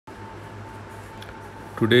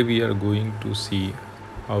Today we are going to see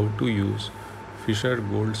how to use Fischer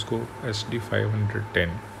Goldscope SD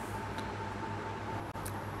 510.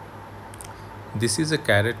 This is a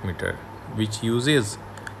carat meter which uses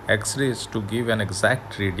X-rays to give an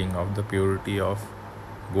exact reading of the purity of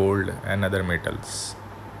gold and other metals.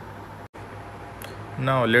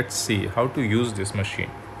 Now let's see how to use this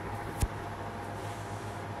machine.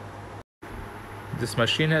 This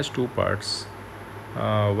machine has two parts,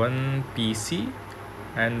 one PC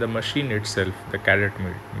and the machine itself, the carat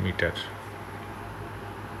meter.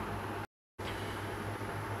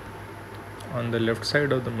 On the left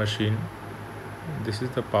side of the machine, this is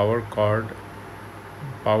the power cord,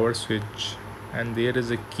 power switch, and there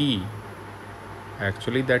is a key.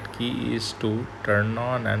 Actually, that key is to turn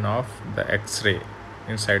on and off the X-ray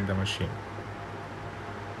inside the machine.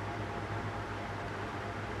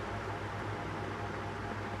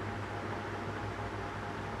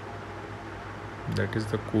 That is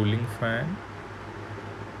the cooling fan.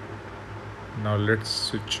 Now let's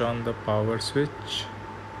switch on the power switch.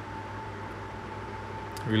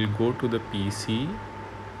 We'll go to the PC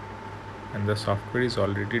and the software is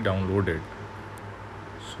already downloaded.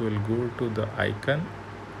 So we'll go to the icon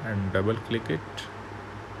and double click it.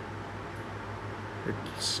 It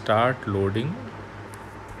will start loading.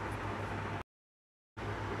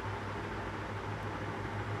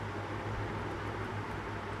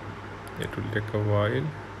 It will take a while.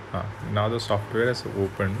 Now the software has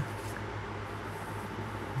opened.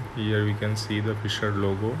 Here we can see the Fischer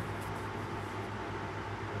logo.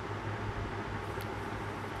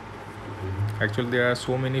 Actually there are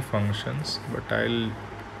so many functions, but I'll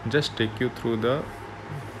just take you through the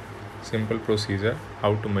simple procedure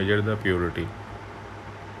how to measure the purity.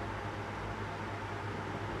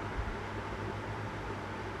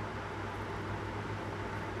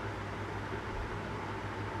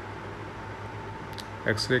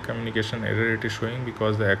 X-ray communication error it is showing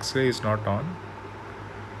because the X-ray is not on.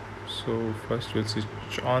 So first we'll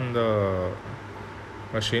switch on the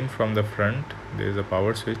machine from the front. There is a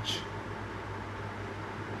power switch.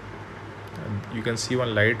 And you can see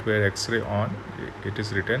one light where X-ray on, it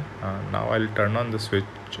is written. Now I'll turn on the switch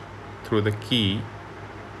through the key,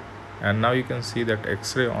 and now you can see that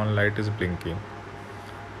X-ray on light is blinking.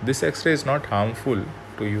 This X-ray is not harmful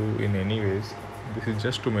to you in any ways. This is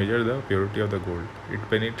just to measure the purity of the gold. It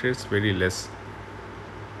penetrates very less.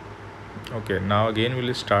 Okay, now again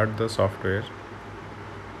we'll start the software.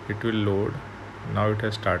 It will load. Now it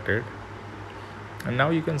has started, and now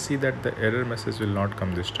you can see that the error message will not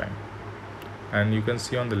come this time. And you can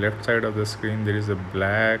see on the left side of the screen there is a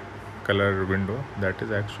black color window. That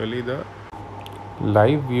is actually the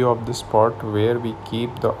live view of the spot where we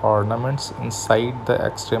keep the ornaments inside the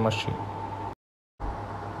X-ray machine.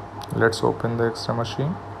 Let's open the X-ray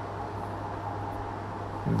machine.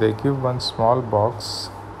 They give one small box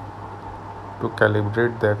to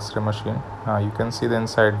calibrate the X-ray machine. You can see the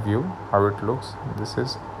inside view, how it looks.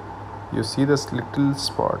 You see this little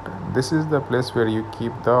spot. This is the place where you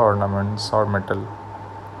keep the ornaments or metal,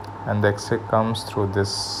 and the X-ray comes through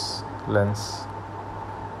this lens,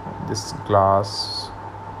 this glass.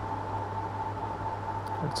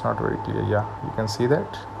 It's not very clear. Yeah, you can see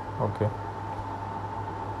that. Okay.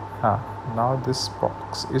 Now this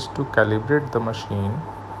box is to calibrate the machine.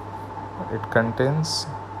 It contains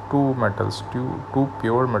two metals, two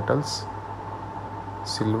pure metals,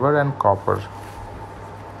 silver and copper.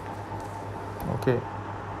 Okay,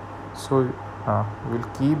 so we'll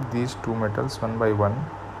keep these two metals one by one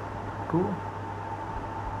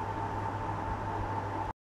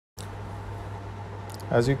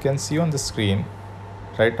as you can see on the screen.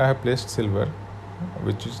 Right now I have placed silver,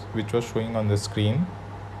 which was showing on the screen.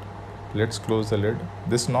 Let's close the lid.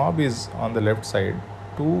 This knob is on the left side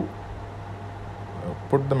to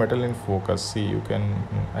put the metal in focus. See,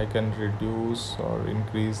 I can reduce or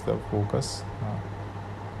increase the focus.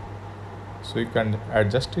 So you can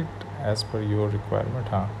adjust it as per your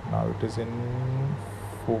requirement. Now it is in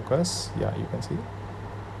focus. Yeah, you can see.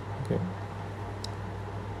 Okay,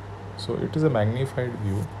 so it is a magnified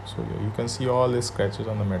view, so you can see all the scratches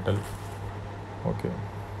on the metal. Okay,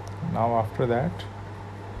 now after that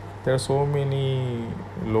there are so many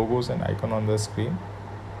logos and icon on the screen.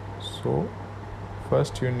 So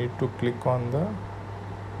first you need to click on the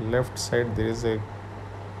left side. There is a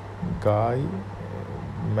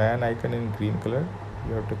man icon in green color.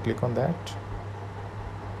 You have to click on that.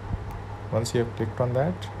 Once you have clicked on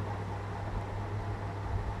that,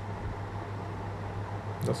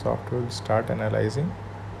 the software will start analyzing.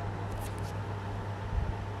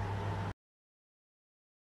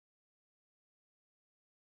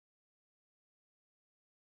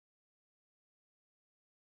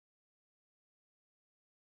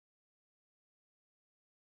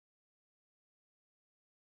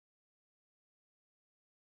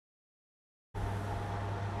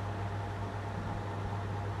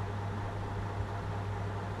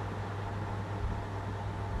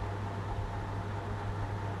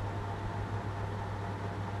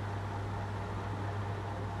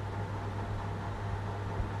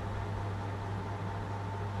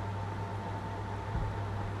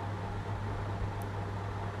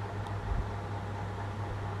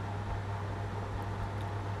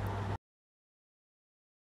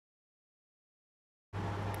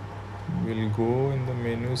 We'll go in the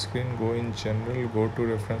menu screen, go in general, go to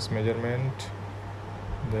reference measurement,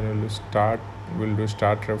 then we'll do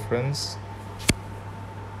start reference.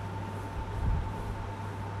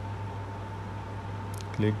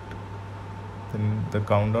 Click, then the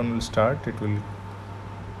countdown will start. It will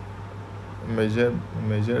measure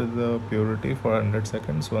the purity for 100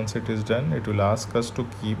 seconds. Once it is done, it will ask us to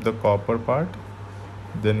keep the copper part.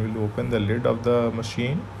 Then we'll open the lid of the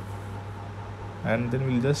machine, and then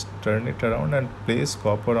we'll just turn it around and place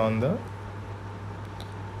copper on the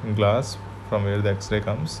glass from where the X-ray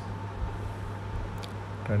comes.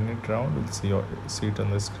 Turn it around, we'll see it on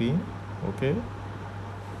the screen. Okay,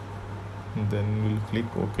 and then we'll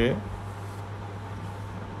click OK,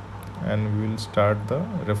 and we'll start the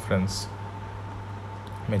reference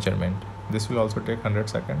measurement. This will also take 100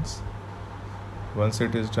 seconds. Once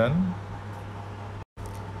it is done,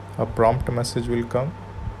 a prompt message will come,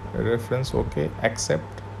 reference OK,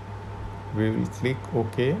 accept. We will click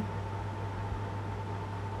OK.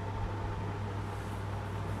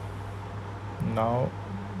 Now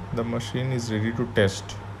the machine is ready to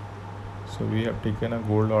test. So we have taken a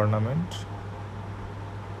gold ornament.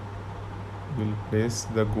 We'll place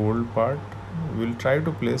the gold part. We'll try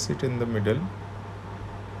to place it in the middle.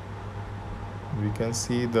 We can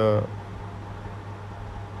see the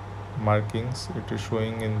markings it is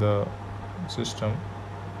showing in the system.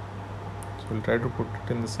 So we'll try to put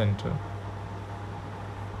it in the center.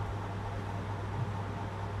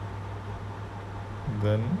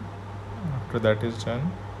 Then after that is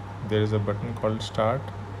done, there is a button called start.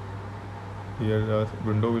 Here a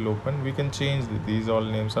window will open. We can change these all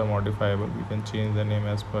names are modifiable. We can change the name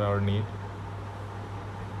as per our need.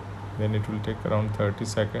 Then it will take around 30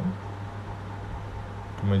 seconds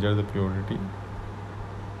to measure the purity.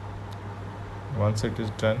 Once it is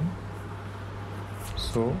done,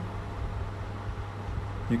 so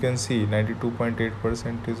you can see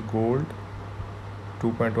 92.8% is gold,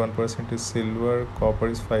 2.1% is silver, copper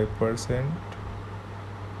is 5%,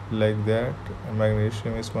 like that, and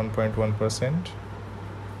magnesium is 1.1%.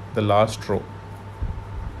 The last row,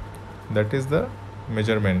 that is the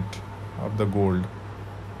measurement of the gold.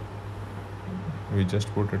 We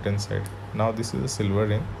just put it inside. Now this is a silver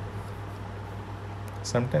ring.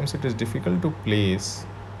 Sometimes it is difficult to place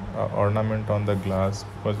ornament on the glass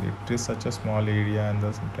because it is such a small area, and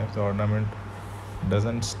sometimes the ornament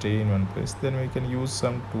doesn't stay in one place. Then we can use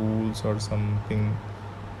some tools or something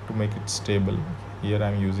to make it stable. Here I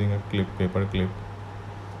am using a paper clip.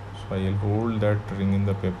 So I will hold that ring in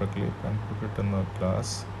the paper clip and put it on the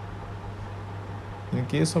glass. In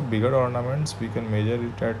case of bigger ornaments, we can measure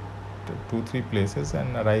it at 2-3 places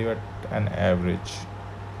and arrive at an average.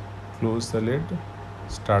 Close the lid,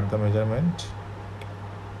 start the measurement.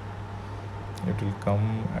 It will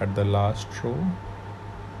come at the last row.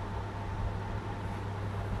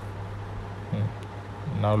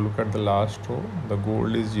 Now look at the last row. The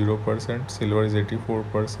gold is 0%, silver is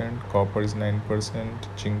 84%, copper is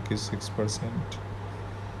 9%, zinc is 6%,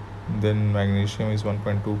 then magnesium is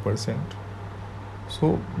 1.2%.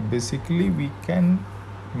 So basically we can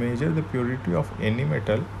measure the purity of any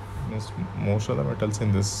metal, most of the metals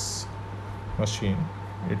in this machine.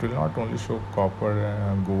 It will not only show copper,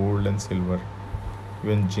 gold and silver,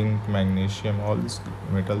 even zinc, magnesium, all these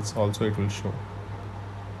metals also it will show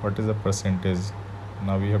what is the percentage.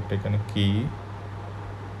 Now we have taken a key,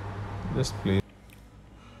 just place.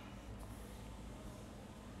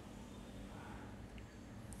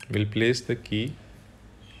 We'll place the key.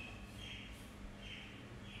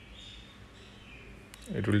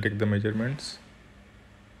 It will take the measurements,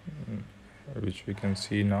 which we can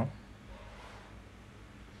see now.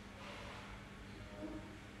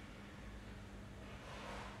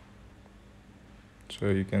 So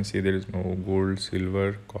you can see there is no gold,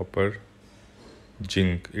 silver, copper,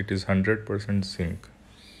 zinc. It is 100% zinc.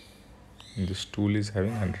 This tool is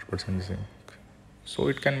having 100% zinc. So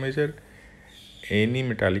it can measure any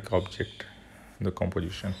metallic object, the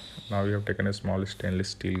composition. Now we have taken a small stainless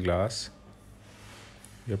steel glass.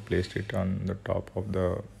 We have placed it on the top of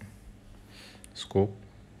the scope.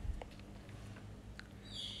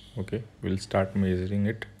 Okay, we'll start measuring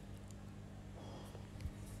it.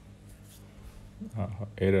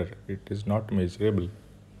 Error, it is not measurable.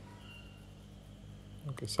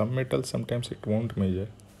 Okay, some metals sometimes it won't measure.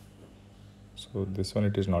 So this one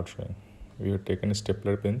it is not showing. We have taken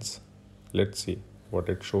stapler pins. Let's see what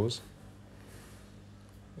it shows.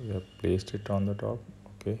 We have placed it on the top.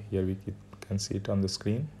 Okay, here we can see it on the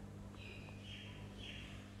screen.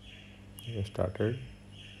 We have started.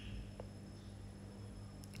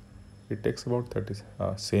 It takes about 30.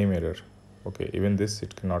 Same error. Okay, even this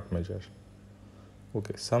it cannot measure.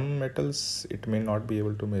 Okay, some metals it may not be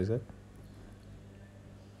able to measure.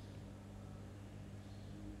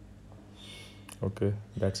 Okay,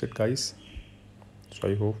 that's it guys. So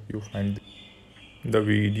I hope you find the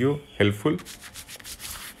video helpful.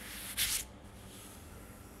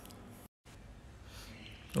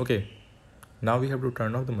 Okay, now we have to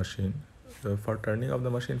turn off the machine. For turning off the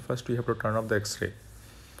machine, first we have to turn off the X-ray.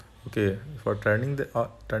 Okay, for turning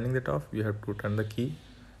that off, we have to turn the key.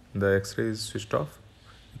 The X-ray is switched off.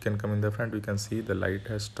 You can come in the front. You can see the light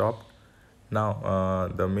has stopped. Now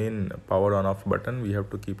the main power on off button, we have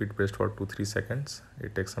to keep it pressed for 2-3 seconds.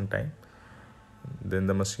 It takes some time. Then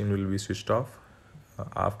the machine will be switched off.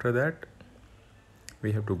 After that,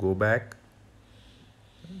 we have to go back.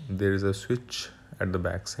 There is a switch at the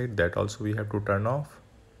back side that also we have to turn off.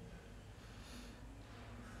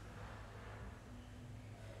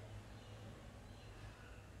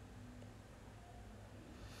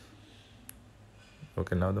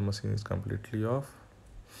 Okay, now the machine is completely off.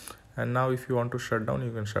 And now if you want to shut down,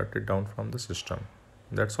 you can shut it down from the system.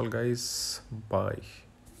 That's all guys. Bye.